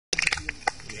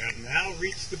now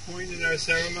reached the point in our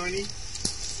ceremony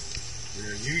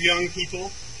where you young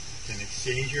people can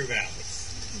exchange your vows.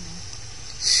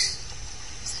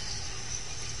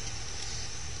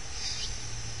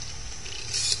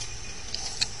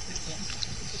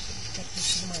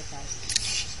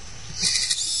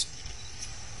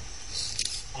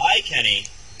 I, Kenny,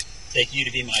 take you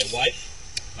to be my wife,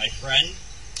 my friend,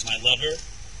 my lover,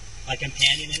 my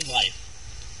companion in life,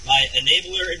 my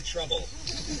enabler in trouble,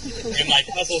 and my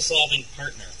puzzle-solving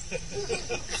partner.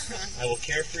 I will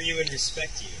care for you and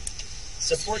respect you,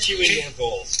 support you in your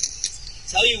goals,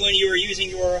 tell you when you are using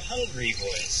your hungry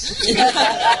voice, and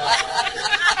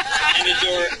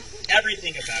adore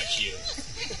everything about you,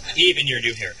 even your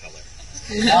new hair color.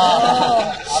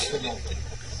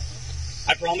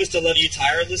 I promise to love you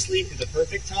tirelessly through the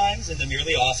perfect times and the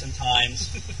merely awesome times,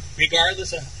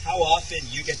 regardless of how often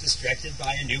you get distracted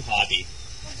by a new hobby.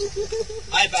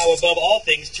 I vow above all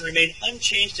things to remain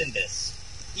unchanged in this,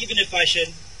 even if I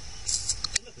should...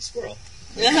 Look, the squirrel.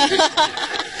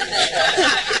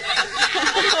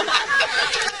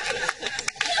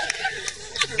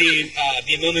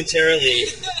 Be momentarily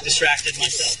distracted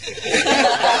myself.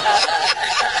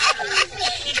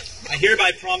 I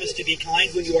hereby promise to be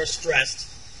kind when you are stressed,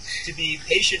 to be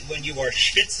patient when you are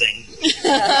schwitzing,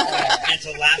 and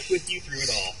to laugh with you through it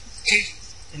all.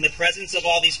 In the presence of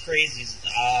all these crazies,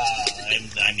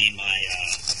 I mean my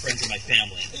friends and my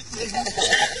family,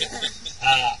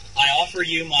 I offer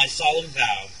you my solemn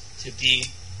vow to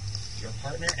be your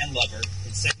partner and lover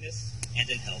in sickness and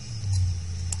in health,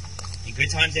 in good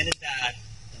times and in bad,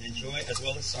 and in joy as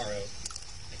well as sorrow.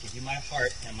 I give you my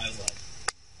heart and my love.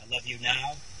 I love you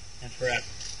now and forever.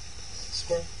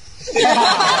 Squirrel.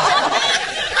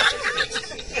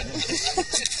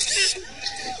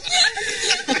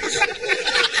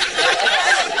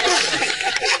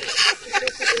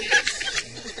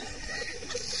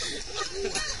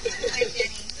 I,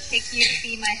 Jenny, take you to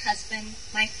be my husband,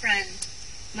 my friend,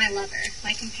 my lover,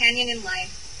 my companion in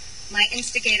life, my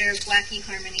instigator of wacky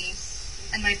harmonies,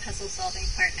 and my puzzle-solving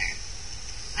partner.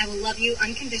 I will love you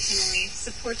unconditionally,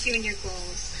 support you in your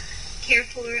goals, care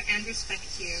for and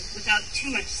respect you without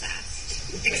too much sass,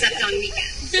 except on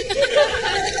weekends.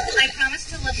 I promise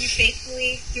to love you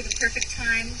faithfully through the perfect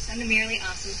times and the merely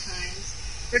awesome times,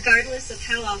 regardless of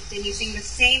how often you sing the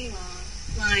same long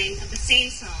line of the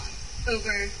same song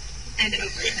over and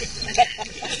over again.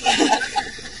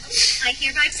 I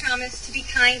hereby promise to be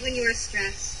kind when you are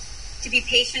stressed, to be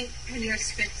patient when you are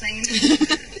scripting, to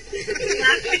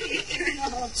laugh with you through it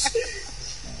all.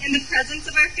 In the presence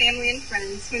of our family and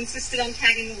friends who insisted on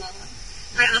tagging along,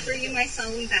 I offer you my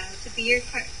solemn vow to be your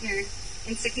partner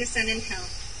in sickness and in health,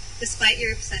 despite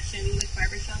your obsession with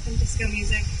barbershop and disco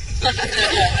music,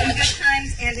 in good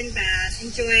times and in bad, in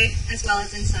joy as well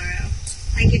as in sorrow.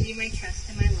 I give you my trust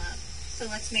and my love, so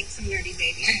let's make some nerdy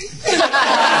babies.